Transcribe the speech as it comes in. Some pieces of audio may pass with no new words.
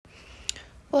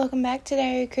Welcome back to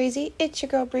Diary Crazy. It's your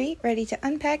girl Bree, ready to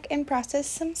unpack and process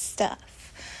some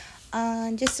stuff.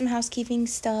 Just some housekeeping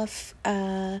stuff.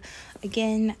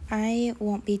 Again, I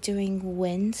won't be doing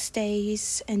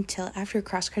Wednesdays until after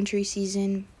cross-country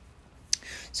season.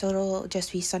 So it'll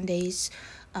just be Sundays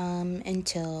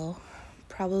until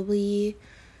probably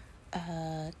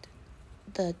the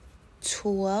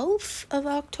 12th of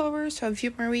October, so a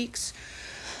few more weeks.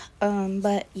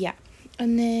 But yeah.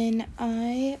 And then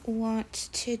I want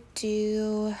to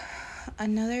do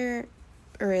another,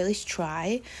 or at least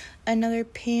try another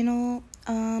panel,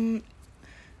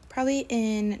 probably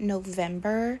in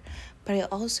November. But I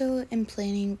also am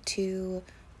planning to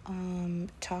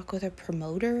talk with a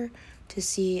promoter to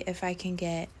see if I can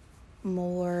get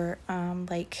more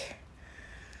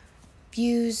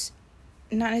views,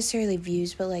 not necessarily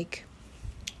views, but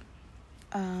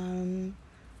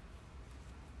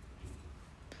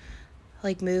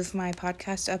move my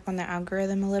podcast up on the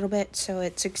algorithm a little bit so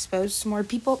it's exposed to more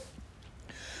people.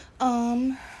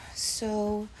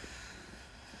 So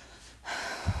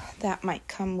that might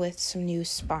come with some new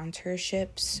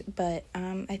sponsorships, but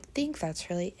I think that's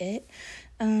really it.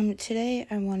 Today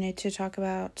I wanted to talk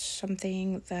about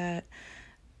something that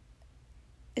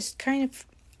is kind of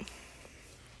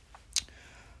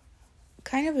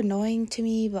annoying to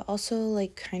me, but also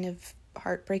kind of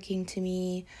heartbreaking to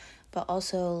me, but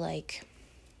also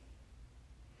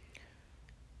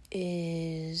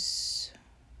is,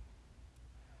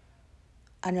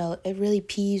 I don't know, it really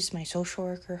peeves my social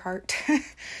worker heart.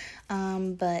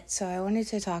 But so I wanted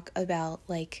to talk about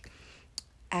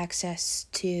access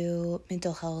to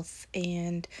mental health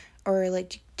or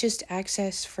just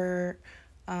access for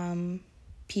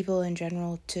people in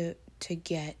general to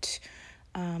get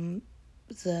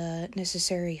the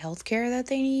necessary health care that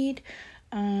they need.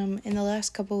 In the last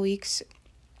couple weeks,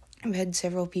 I've had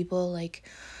several people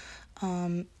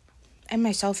and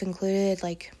myself included,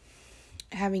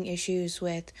 having issues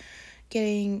with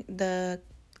getting the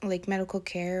medical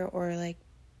care or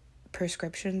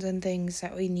prescriptions and things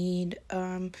that we need,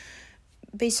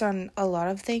 based on a lot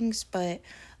of things, but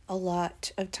a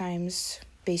lot of times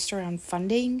based around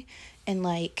funding and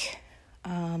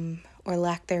or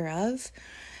lack thereof.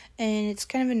 And it's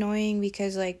kind of annoying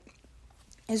because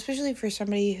especially for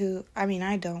somebody who, I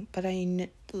don't, but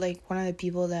one of the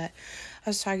people that I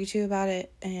was talking to about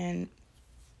it, and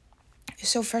it's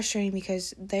so frustrating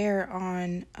because they're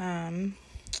on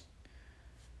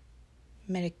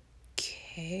Medicaid.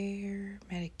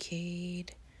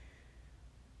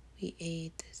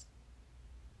 We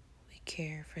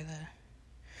care for the,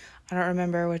 I don't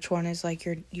remember which one is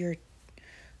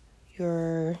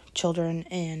your children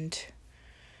and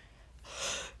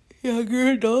younger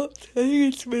adults. I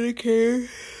think it's Medicare.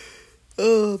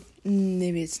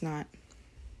 Maybe it's not.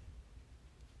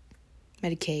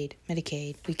 Medicaid.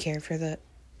 We care for the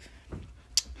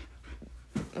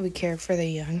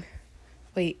young.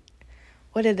 Wait,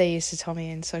 what did they used to tell me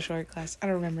in social work class? I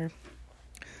don't remember.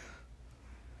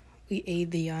 We aid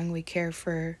the young. We care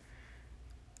for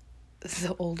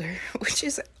the older, which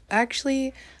is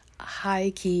actually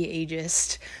high-key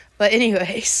ageist. But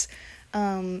anyways,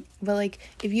 but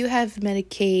if you have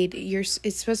Medicaid, it's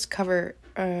supposed to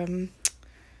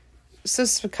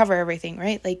cover everything,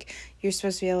 right? You're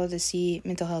supposed to be able to see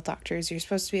mental health doctors, you're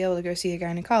supposed to be able to go see a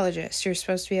gynecologist, you're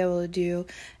supposed to be able to do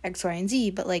X, Y, and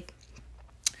Z, but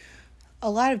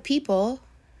a lot of people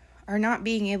are not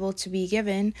being able to be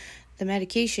given the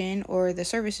medication or the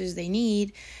services they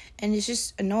need, and it's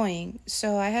just annoying.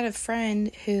 So I had a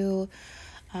friend who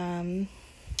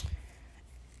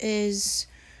is,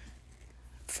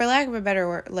 for lack of a better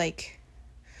word,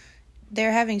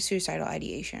 they're having suicidal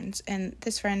ideations, and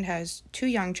this friend has 2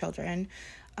 young children,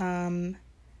 and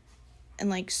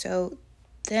so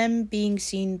them being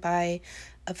seen by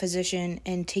a physician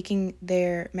and taking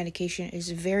their medication is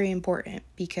very important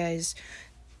because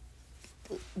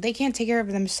they can't take care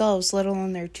of themselves, let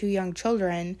alone their 2 young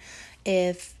children,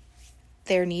 if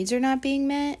their needs are not being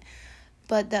met.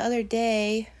 But the other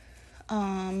day,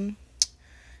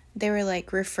 they were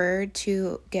referred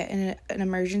to get an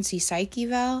emergency psych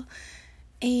eval,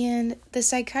 and the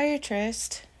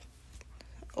psychiatrist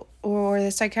or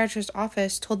the psychiatrist's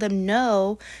office told them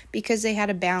no because they had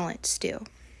a balance due.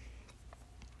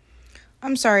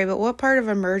 I'm sorry, but what part of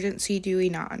emergency do we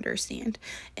not understand?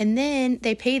 And then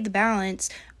they paid the balance,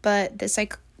 but the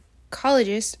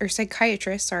psychiatrist,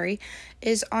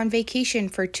 is on vacation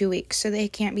for 2 weeks, so they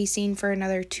can't be seen for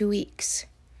another 2 weeks.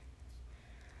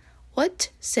 What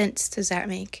sense does that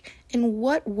make? In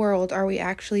what world are we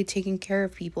actually taking care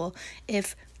of people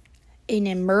if an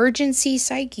emergency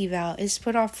psych eval is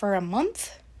put off for a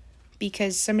month,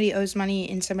 because somebody owes money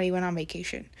and somebody went on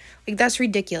vacation. Like, that's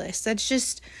ridiculous. That's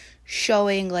just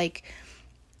showing, like,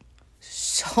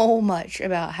 so much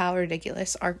about how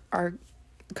ridiculous our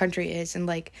country is. And,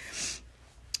 like,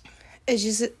 it's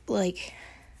just, like,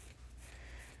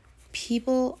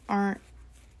 people aren't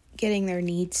getting their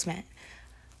needs met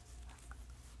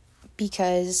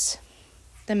because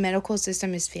the medical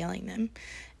system is failing them.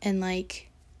 And, like,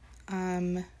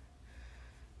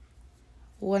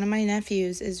 one of my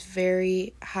nephews is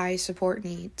very high support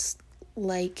needs,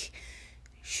 like,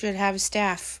 should have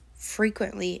staff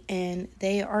frequently, and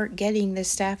they aren't getting the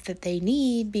staff that they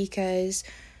need because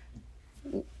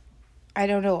I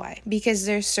don't know why, because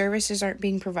their services aren't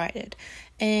being provided.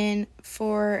 And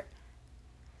for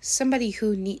somebody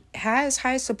who has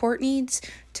high support needs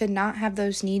to not have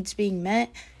those needs being met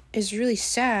is really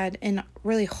sad and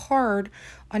really hard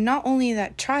on not only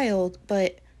that child,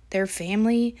 but their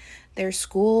family, their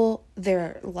school,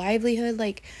 their livelihood.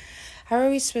 Like, how are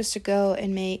we supposed to go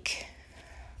and make,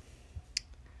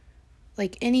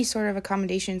 like, any sort of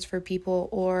accommodations for people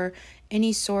or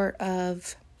any sort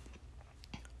of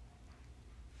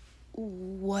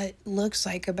what looks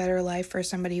like a better life for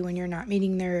somebody when you're not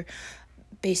meeting their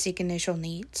basic initial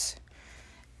needs?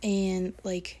 And,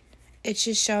 like, it's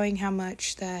just showing how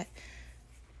much that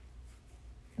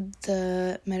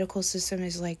the medical system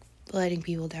is, like, letting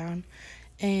people down.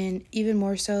 And even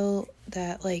more so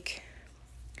that, like,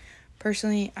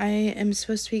 personally, I am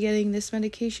supposed to be getting this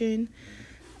medication.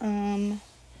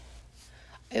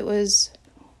 It was,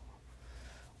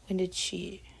 when did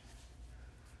she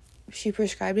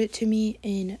prescribed it to me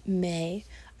in May.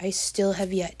 I still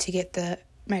have yet to get the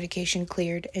medication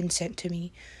cleared and sent to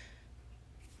me.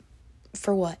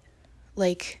 For what?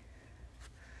 Like,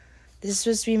 this is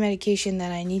supposed to be medication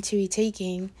that I need to be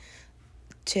taking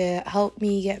to help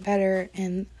me get better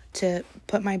and to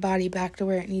put my body back to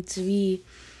where it needs to be.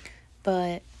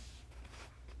 But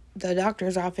the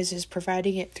doctor's office is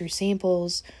providing it through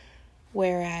samples,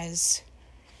 whereas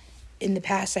in the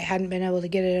past I hadn't been able to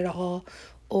get it at all.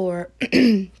 Or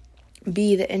B,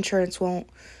 the insurance won't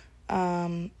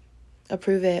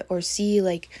approve it, or C,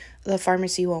 like, the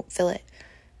pharmacy won't fill it.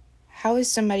 How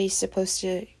is somebody supposed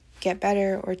to get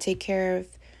better or take care of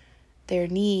their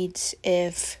needs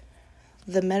if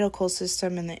the medical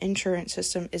system and the insurance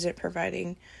system isn't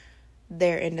providing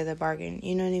their end of the bargain?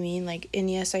 You know what I mean? Like,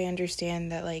 and yes, I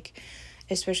understand that, like,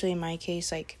 especially in my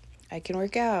case, like, I can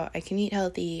work out, I can eat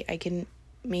healthy, I can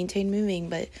maintain moving,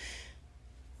 but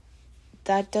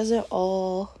that doesn't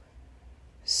all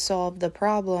solve the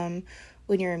problem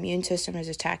when your immune system is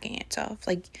attacking itself.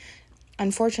 Like,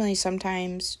 unfortunately,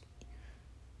 sometimes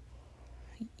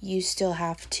you still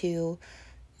have to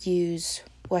use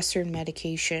Western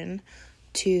medication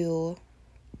to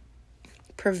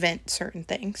prevent certain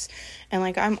things. And,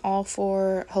 like, I'm all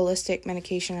for holistic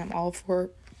medication. I'm all for,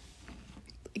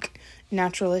 like,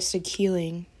 naturalistic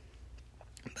healing.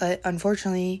 But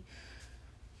unfortunately,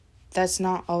 that's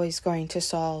not always going to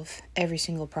solve every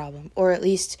single problem. Or at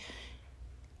least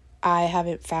I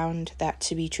haven't found that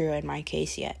to be true in my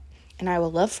case yet. And I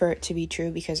would love for it to be true,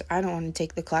 because I don't want to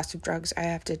take the class of drugs I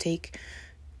have to take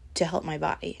to help my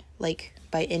body, like,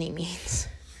 by any means.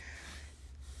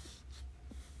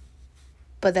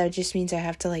 But that just means I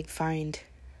have to, like, find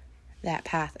that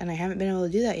path. And I haven't been able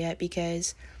to do that yet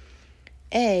because,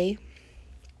 A,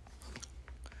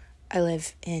 I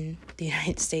live in the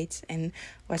United States, and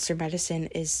Western medicine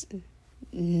is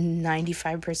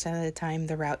 95% of the time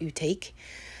the route you take.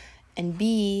 And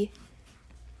B,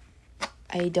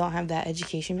 I don't have that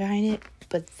education behind it.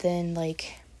 But then,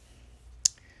 like,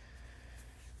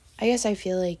 I guess I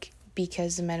feel like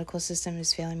because the medical system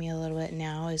is failing me a little bit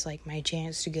now is, like, my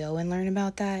chance to go and learn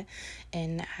about that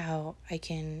and how I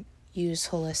can use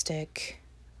holistic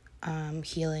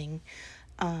healing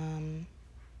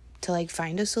to, like,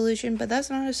 find a solution. But that's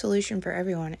not a solution for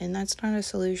everyone, and that's not a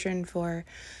solution for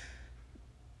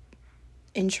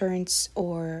insurance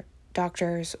or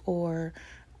doctors or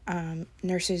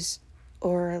nurses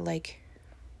or, like,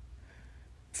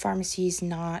 pharmacies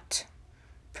not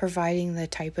providing the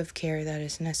type of care that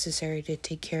is necessary to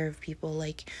take care of people.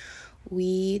 Like,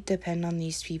 we depend on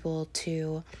these people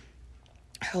to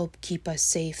help keep us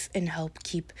safe and help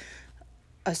keep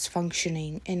us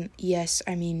functioning. And yes,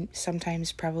 I mean,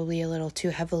 sometimes probably a little too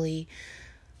heavily.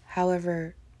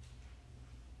 However,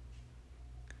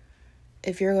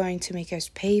 if you're going to make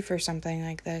us pay for something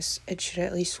like this, it should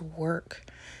at least work.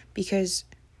 Because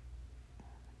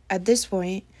at this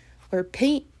point, we're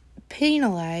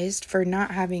penalized for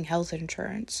not having health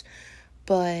insurance.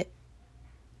 But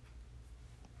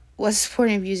what's the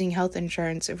point of using health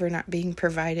insurance if we're not being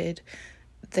provided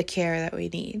the care that we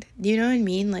need. Do you know what I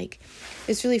mean? Like,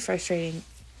 it's really frustrating.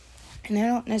 And I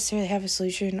don't necessarily have a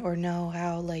solution or know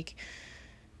how, like,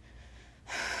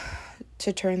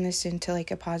 to turn this into,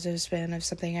 like, a positive spin of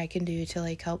something I can do to,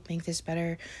 like, help make this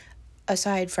better.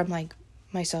 Aside from, like,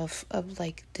 myself, of,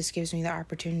 like, this gives me the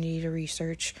opportunity to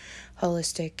research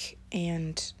holistic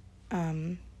and,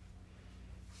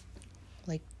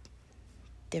 like,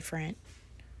 different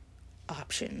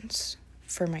options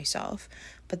for myself.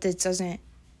 But this doesn't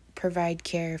provide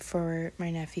care for my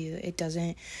nephew. It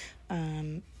doesn't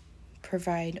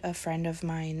provide a friend of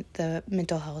mine the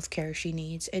mental health care she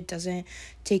needs. It doesn't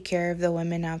take care of the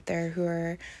women out there who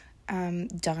are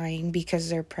dying because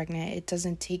they're pregnant. It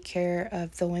doesn't take care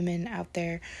of the women out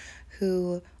there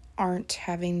who aren't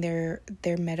having their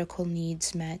medical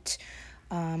needs met,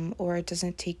 or it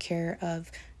doesn't take care of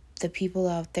the people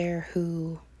out there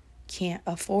who can't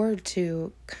afford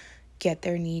to get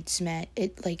their needs met.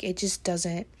 It just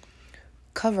doesn't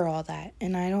cover all that,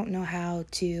 and I don't know how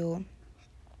to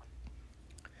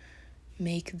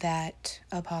make that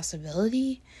a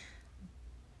possibility.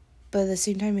 But at the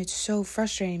same time, it's so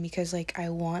frustrating because, like, I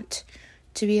want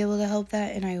to be able to help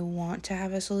that and I want to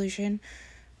have a solution,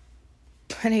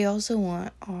 but I also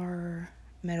want our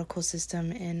medical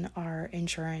system and our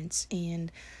insurance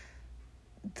and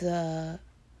the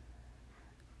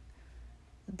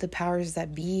powers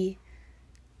that be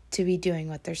to be doing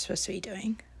what they're supposed to be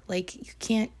doing. Like, you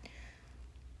can't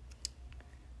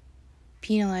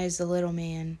penalize the little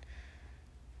man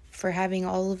for having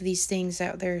all of these things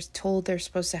that they're told they're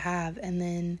supposed to have, and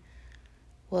then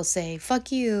will say,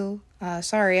 fuck you,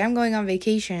 sorry, I'm going on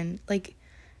vacation. Like,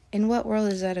 in what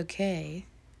world is that okay?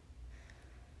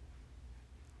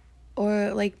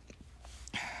 Or, like,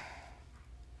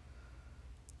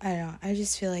 I don't know, I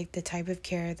just feel like the type of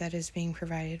care that is being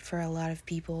provided for a lot of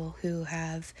people who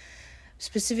have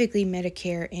specifically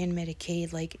Medicare and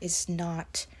Medicaid, like, is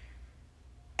not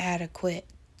adequate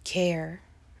care.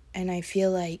 And I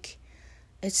feel like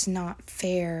it's not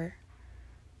fair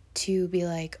to be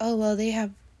like, oh, well, they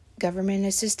have government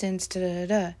assistance,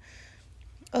 da-da-da-da.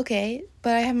 Okay,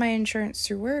 but I have my insurance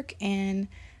through work, and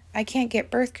I can't get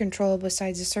birth control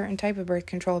besides a certain type of birth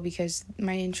control because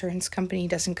my insurance company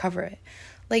doesn't cover it.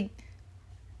 Like,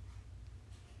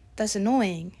 that's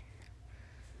annoying.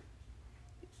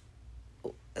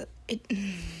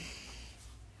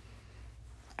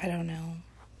 I don't know.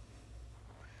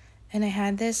 And I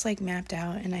had this, like, mapped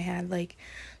out, and I had, like,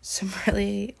 some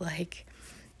really, like,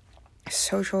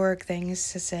 social work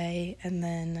things to say, and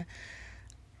then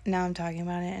now I'm talking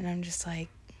about it, and I'm just like,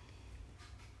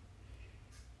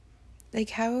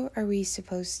 how are we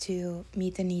supposed to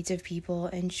meet the needs of people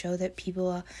and show that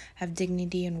people have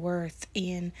dignity and worth,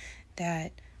 and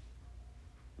that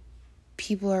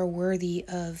people are worthy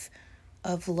of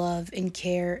love and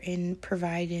care and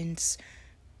providence,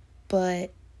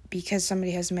 but because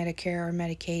somebody has Medicare or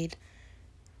Medicaid,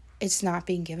 it's not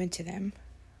being given to them?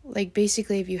 Like,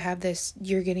 basically, if you have this,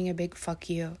 you're getting a big fuck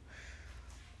you.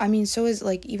 I mean, so is,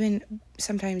 like, even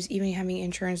sometimes even having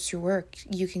insurance through work,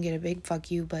 you can get a big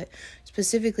fuck you, but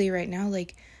specifically right now,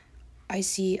 like, I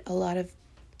see a lot of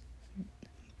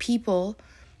people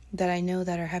that I know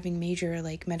that are having major,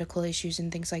 like, medical issues and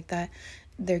things like that.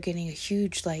 They're getting a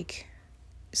huge, like,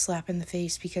 slap in the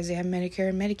face because they have Medicare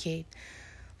and Medicaid.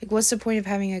 Like, what's the point of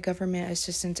having a government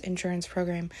assistance insurance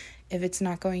program if it's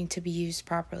not going to be used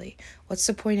properly? What's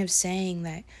the point of saying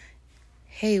that,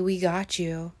 hey, we got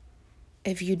you,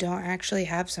 if you don't actually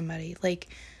have somebody? Like,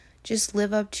 just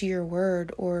live up to your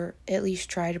word, or at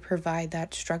least try to provide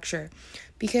that structure.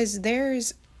 Because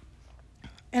and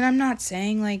I'm not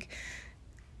saying, like,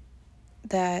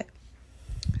 that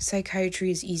psychiatry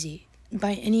is easy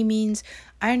by any means.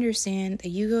 I understand that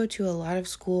you go to a lot of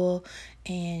school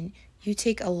and you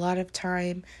take a lot of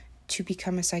time to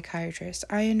become a psychiatrist.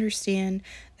 I understand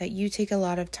that you take a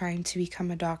lot of time to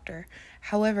become a doctor.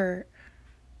 However,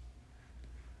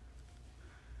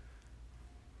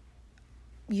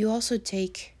 you also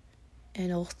take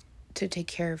an oath to take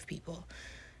care of people.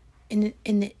 And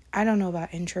I don't know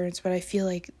about insurance, but I feel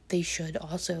like they should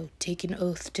also take an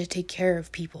oath to take care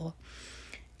of people.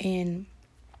 And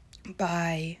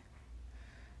by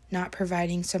not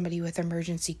providing somebody with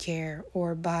emergency care,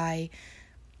 or by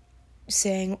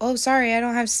saying, oh, sorry, I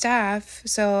don't have staff,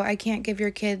 so I can't give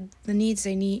your kid the needs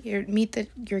they need, or meet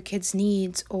your kid's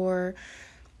needs, or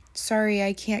sorry,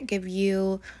 I can't give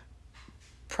you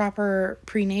proper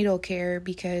prenatal care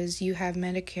because you have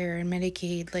Medicare and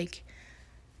Medicaid. Like,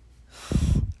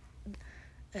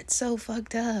 that's so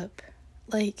fucked up.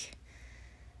 Like,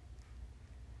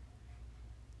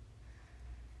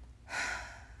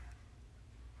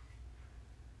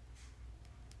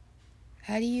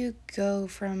 How do you go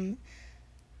from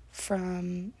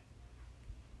I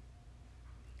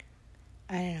don't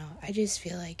know, I just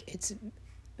feel like it's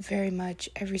very much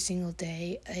every single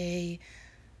day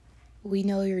we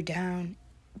know you're down,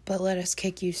 but let us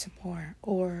kick you some more,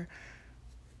 or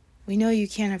we know you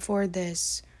can't afford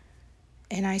this,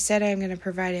 and I said I'm going to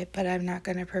provide it, but I'm not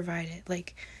going to provide it.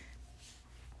 Like,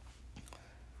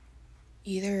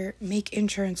 either make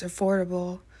insurance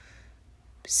affordable,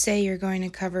 say you're going to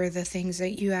cover the things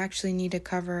that you actually need to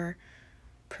cover,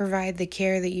 provide the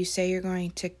care that you say you're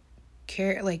going to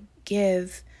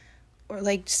give, or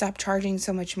stop charging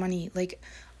so much money.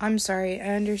 I'm sorry, I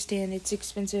understand it's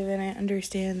expensive, and I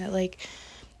understand that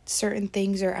certain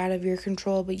things are out of your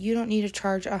control, but you don't need to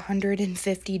charge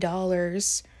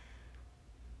 $150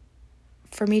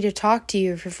 for me to talk to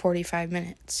you for 45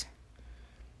 minutes.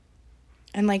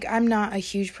 And I'm not a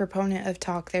huge proponent of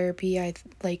talk therapy.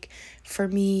 For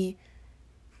me,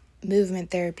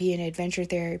 movement therapy and adventure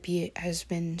therapy has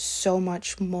been so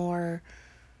much more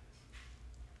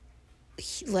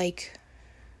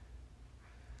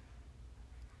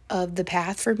of the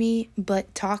path for me,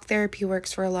 but talk therapy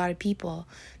works for a lot of people.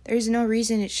 There's no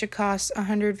reason it should cost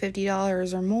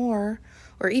 $150 or more,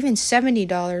 or even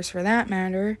 $70 for that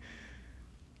matter.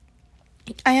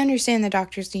 I understand the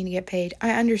doctors need to get paid.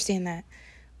 I understand that.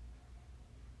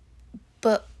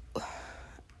 But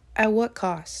at what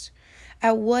cost?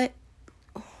 How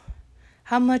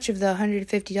much of the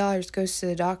 $150 goes to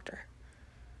the doctor?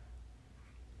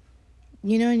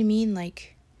 You know what I mean?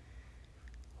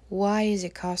 Why does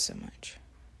it cost so much?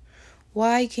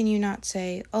 Why can you not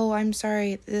say, oh, I'm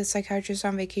sorry, the psychiatrist is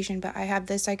on vacation, but I have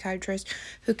this psychiatrist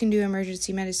who can do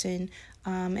emergency medicine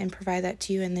and provide that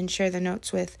to you, and then share the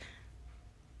notes with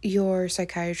your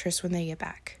psychiatrist when they get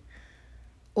back?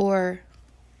 Or,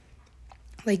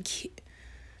 it's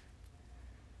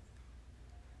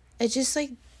just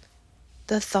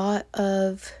the thought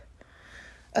of,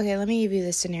 okay, let me give you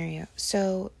this scenario.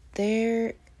 So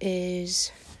there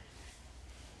is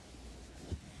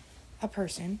a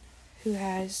person who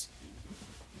has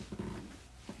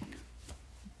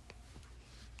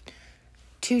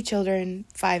 2 children,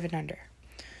 5 and under,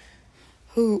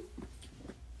 who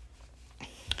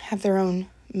have their own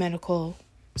medical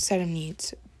set of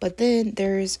needs. But then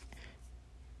there's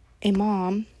a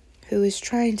mom who is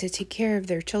trying to take care of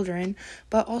their children,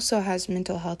 but also has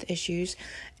mental health issues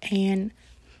and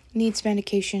needs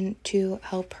medication to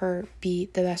help her be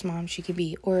the best mom she can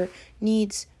be, or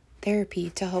needs therapy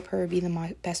to help her be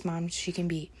the best mom she can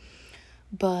be.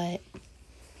 But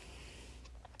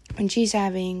when she's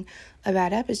having a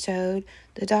bad episode,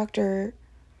 the doctor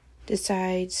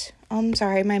decides, oh, I'm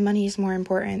sorry, my money is more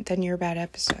important than your bad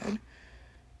episode.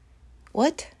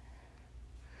 What?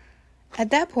 At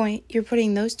that point, you're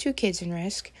putting those 2 kids in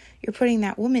risk. You're putting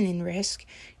that woman in risk.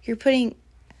 I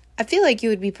feel like you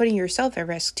would be putting yourself at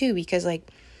risk too, because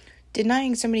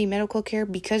denying somebody medical care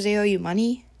because they owe you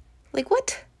money?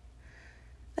 What?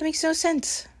 That makes no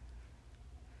sense.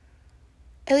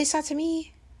 At least not to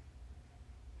me.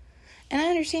 And I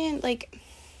understand, I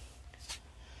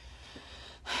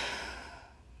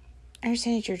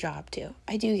understand it's your job too.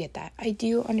 I do get that. I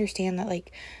do understand that,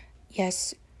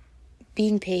 yes,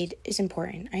 being paid is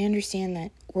important. I understand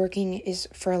that working is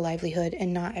for a livelihood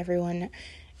and not everyone.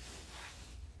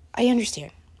 I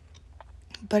understand.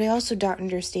 But I also don't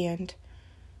understand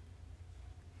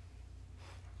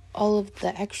all of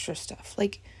the extra stuff.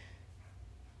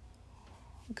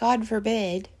 God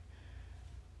forbid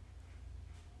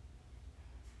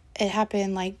it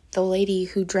happened the lady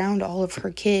who drowned all of her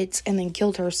kids and then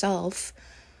killed herself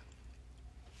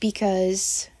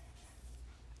because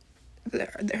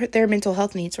their mental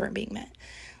health needs weren't being met.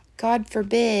 God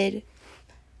forbid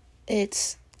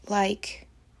it's the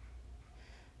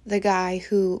guy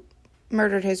who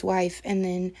murdered his wife and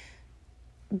then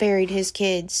buried his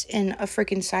kids in a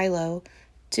freaking silo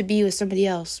to be with somebody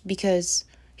else because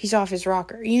he's off his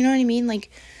rocker. You know what I mean?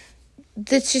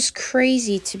 That's just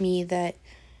crazy to me that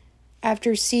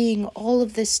after seeing all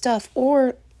of this stuff,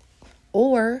 or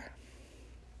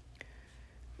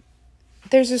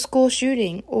there's a school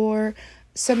shooting, or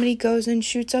somebody goes and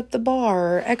shoots up the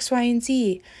bar, or X, Y, and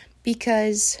Z,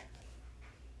 because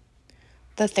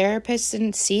the therapist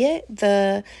didn't see it,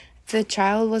 the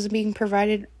child wasn't being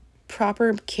provided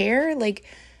proper care.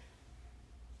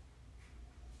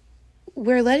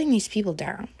 We're letting these people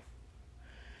down,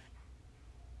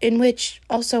 in which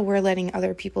also we're letting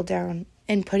other people down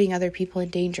and putting other people in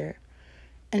danger,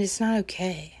 and it's not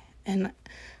okay. And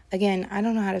again, I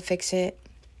don't know how to fix it,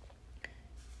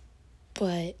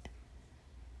 but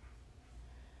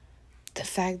the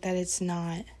fact that it's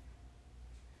not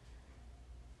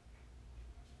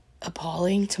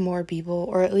appalling to more people,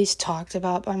 or at least talked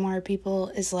about by more people,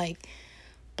 is like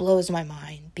blows my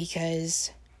mind,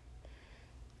 because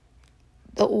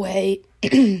the way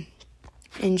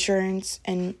insurance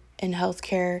and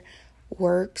healthcare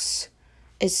works,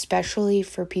 especially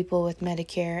for people with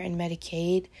Medicare and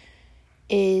Medicaid,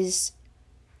 is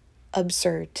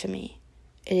absurd to me.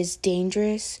 It is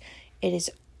dangerous, it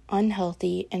is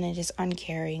unhealthy, and it is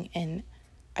uncaring, and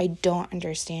I don't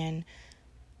understand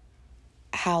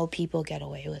how people get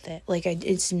away with it. Like,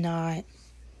 it's not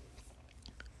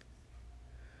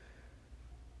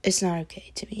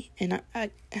okay to me. And I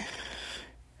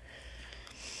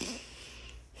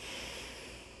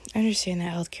understand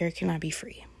that healthcare cannot be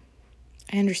free.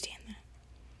 I understand that.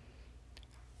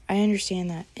 I understand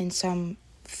that in some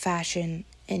fashion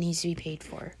it needs to be paid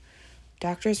for.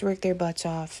 Doctors work their butts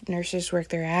off. Nurses work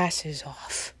their asses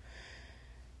off.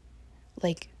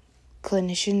 Like,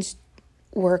 clinicians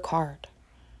work hard.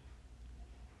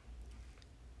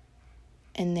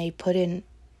 And they put in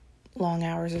long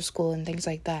hours of school and things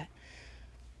like that.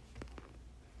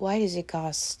 Why does it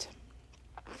cost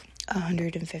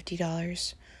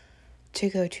 $150 to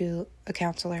go to a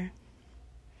counselor?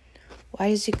 Why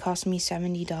does it cost me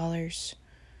 $70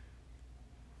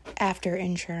 after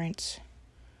insurance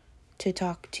to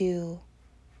talk to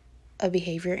a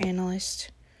behavior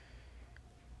analyst?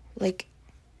 Like,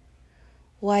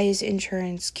 why is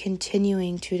insurance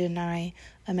continuing to deny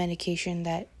a medication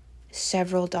that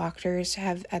several doctors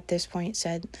have at this point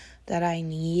said that I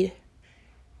need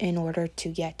in order to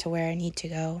get to where I need to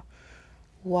go?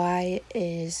 Why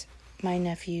is my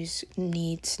nephew's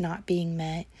needs not being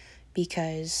met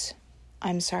because,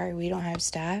 I'm sorry, we don't have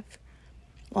staff?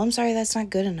 Well, I'm sorry, that's not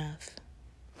good enough.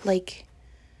 Like,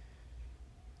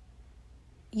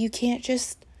 you can't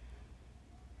just...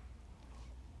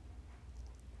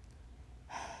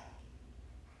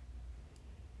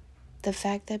 The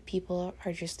fact that people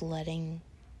are just letting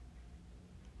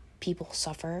people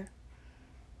suffer,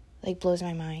 like, blows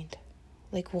my mind.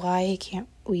 Like, why can't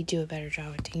we do a better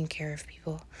job of taking care of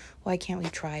people? Why can't we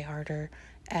try harder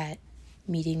at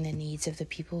meeting the needs of the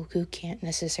people who can't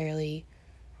necessarily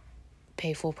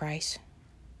pay full price,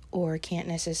 or can't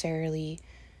necessarily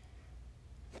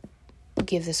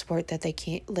give the support that they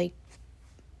can't, like,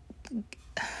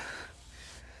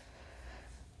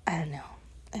 I don't know.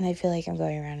 And I feel like I'm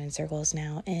going around in circles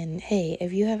now. And hey,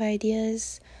 if you have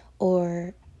ideas,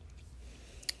 or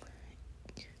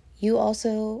you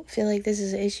also feel like this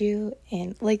is an issue,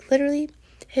 and like, literally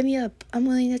hit me up. I'm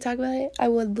willing to talk about it. I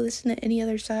would listen to any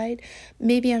other side.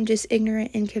 Maybe I'm just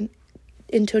ignorant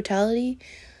in totality,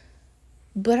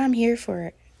 but I'm here for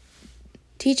it.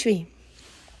 Teach me.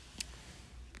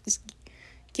 Just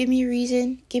give me a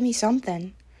reason. Give me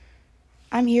something.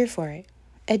 I'm here for it.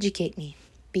 Educate me.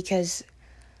 Because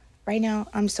right now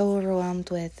I'm so overwhelmed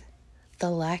with the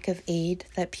lack of aid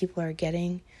that people are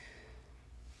getting.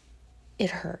 It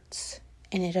hurts.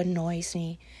 And it annoys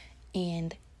me.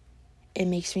 And it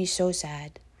makes me so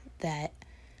sad that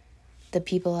the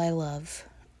people I love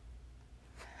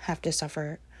have to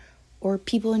suffer, or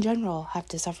people in general have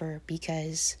to suffer,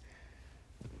 because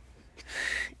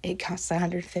it costs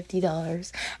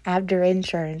 $150 after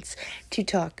insurance to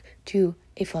talk to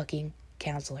a fucking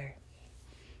counselor.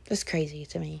 That's crazy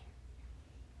to me.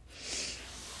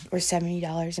 Or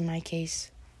 $70 in my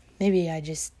case. Maybe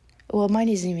mine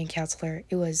isn't even a counselor.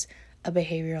 It was a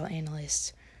behavioral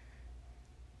analyst.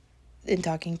 And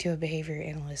talking to a behavior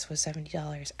analyst was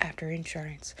 $70 after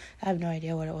insurance. I have no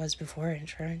idea what it was before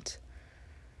insurance.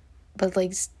 But,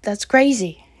 like, that's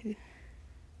crazy.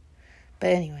 But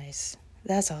anyways,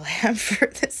 that's all I have for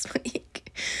this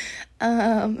week.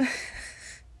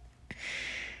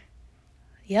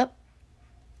 Yep.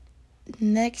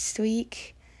 Next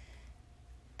week,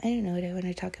 I don't know what I want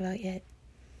to talk about yet.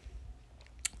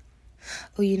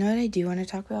 Oh, you know what I do want to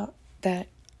talk about that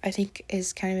I think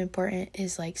is kind of important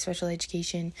is, like, special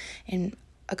education and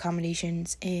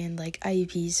accommodations and, like,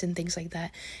 IEPs and things like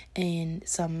that, and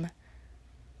some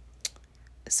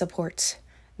supports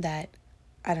that,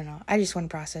 I don't know, I just want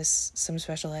to process some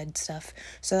special ed stuff.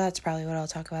 So that's probably what I'll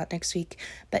talk about next week.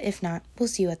 But if not, we'll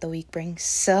see what the week brings.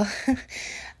 So,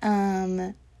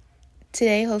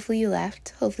 today, hopefully you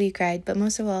laughed, hopefully you cried, but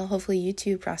most of all, hopefully you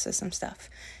too process some stuff.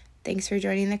 Thanks for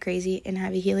joining the crazy, and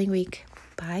have a healing week.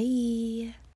 Bye.